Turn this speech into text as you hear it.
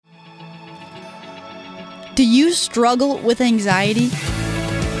Do you struggle with anxiety?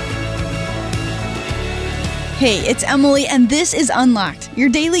 Hey, it's Emily, and this is Unlocked, your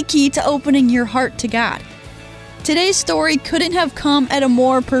daily key to opening your heart to God. Today's story couldn't have come at a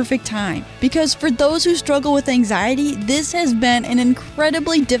more perfect time, because for those who struggle with anxiety, this has been an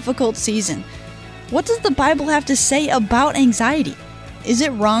incredibly difficult season. What does the Bible have to say about anxiety? Is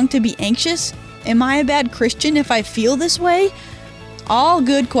it wrong to be anxious? Am I a bad Christian if I feel this way? All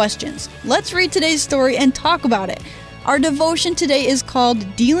good questions. Let's read today's story and talk about it. Our devotion today is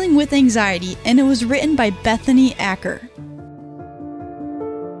called Dealing with Anxiety, and it was written by Bethany Acker.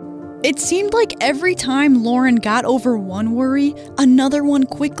 It seemed like every time Lauren got over one worry, another one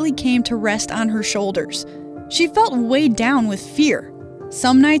quickly came to rest on her shoulders. She felt weighed down with fear.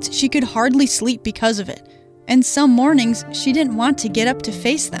 Some nights she could hardly sleep because of it, and some mornings she didn't want to get up to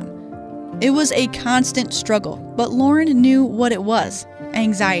face them. It was a constant struggle, but Lauren knew what it was: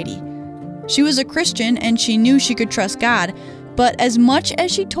 anxiety. She was a Christian and she knew she could trust God, but as much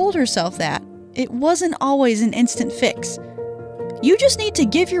as she told herself that, it wasn't always an instant fix. You just need to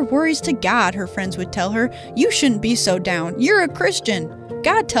give your worries to God, her friends would tell her. You shouldn't be so down. You're a Christian.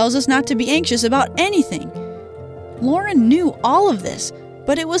 God tells us not to be anxious about anything. Lauren knew all of this,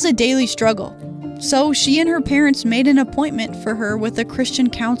 but it was a daily struggle. So she and her parents made an appointment for her with a Christian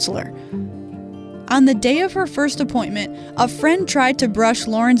counselor. On the day of her first appointment, a friend tried to brush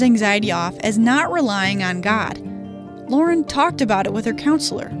Lauren's anxiety off as not relying on God. Lauren talked about it with her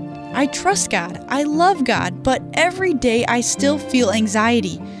counselor. I trust God, I love God, but every day I still feel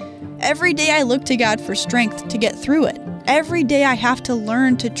anxiety. Every day I look to God for strength to get through it. Every day I have to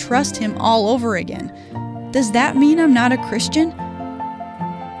learn to trust Him all over again. Does that mean I'm not a Christian?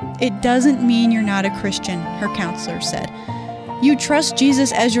 It doesn't mean you're not a Christian, her counselor said. You trust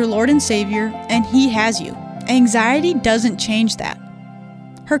Jesus as your Lord and Savior, and He has you. Anxiety doesn't change that.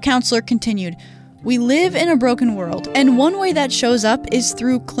 Her counselor continued, we live in a broken world, and one way that shows up is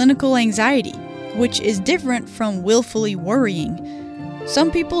through clinical anxiety, which is different from willfully worrying.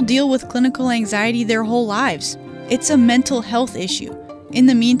 Some people deal with clinical anxiety their whole lives. It's a mental health issue. In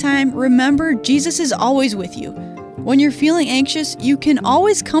the meantime, remember, Jesus is always with you. When you're feeling anxious, you can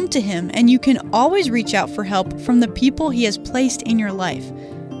always come to Him, and you can always reach out for help from the people He has placed in your life.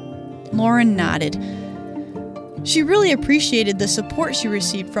 Lauren nodded. She really appreciated the support she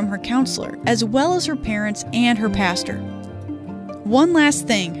received from her counselor, as well as her parents and her pastor. One last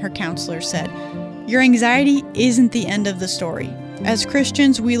thing, her counselor said. Your anxiety isn't the end of the story. As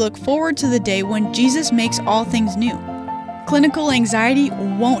Christians, we look forward to the day when Jesus makes all things new. Clinical anxiety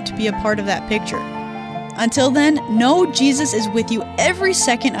won't be a part of that picture. Until then, know Jesus is with you every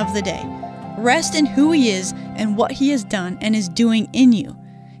second of the day. Rest in who He is and what He has done and is doing in you.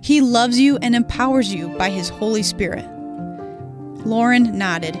 He loves you and empowers you by His Holy Spirit. Lauren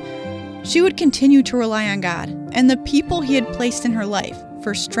nodded. She would continue to rely on God and the people He had placed in her life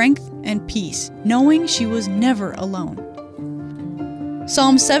for strength and peace, knowing she was never alone.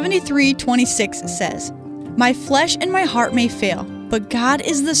 Psalm 73:26 says, My flesh and my heart may fail, but God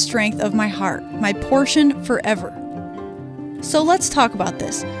is the strength of my heart, my portion forever. So let's talk about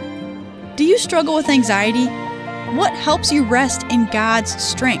this. Do you struggle with anxiety? What helps you rest in God's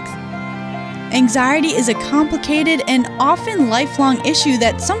strength? Anxiety is a complicated and often lifelong issue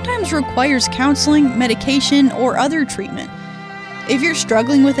that sometimes requires counseling, medication, or other treatment. If you're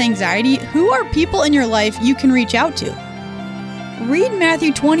struggling with anxiety, who are people in your life you can reach out to? Read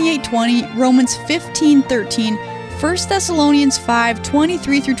Matthew 28:20, Romans 15:13, 1 Thessalonians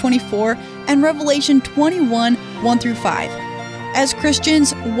 5:23-24, and Revelation 21:1-5. As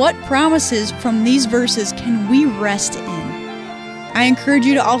Christians, what promises from these verses can we rest in? I encourage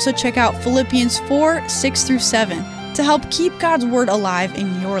you to also check out Philippians 4:6-7 to help keep God's Word alive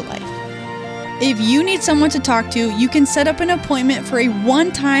in your life. If you need someone to talk to, you can set up an appointment for a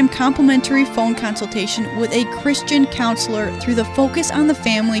one-time complimentary phone consultation with a Christian counselor through the Focus on the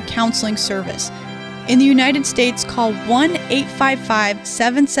Family counseling service. In the United States, call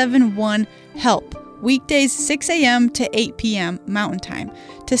 1-855-771-HELP. Weekdays 6 a.m. to 8 p.m. Mountain Time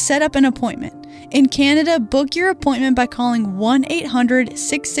to set up an appointment. In Canada, book your appointment by calling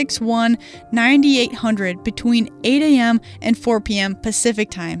 1-800-661-9800 between 8 a.m. and 4 p.m.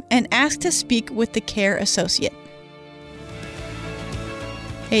 Pacific Time and ask to speak with the care associate.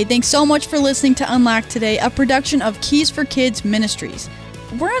 Hey, thanks so much for listening to Unlocked today, a production of Keys for Kids Ministries.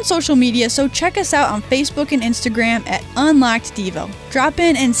 We're on social media, so check us out on Facebook and Instagram at UnlockedDevo. Drop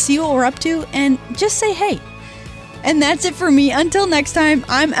in and see what we're up to, and just say hey. And that's it for me. Until next time,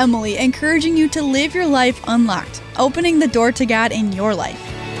 I'm Emily, encouraging you to live your life unlocked, opening the door to God in your life.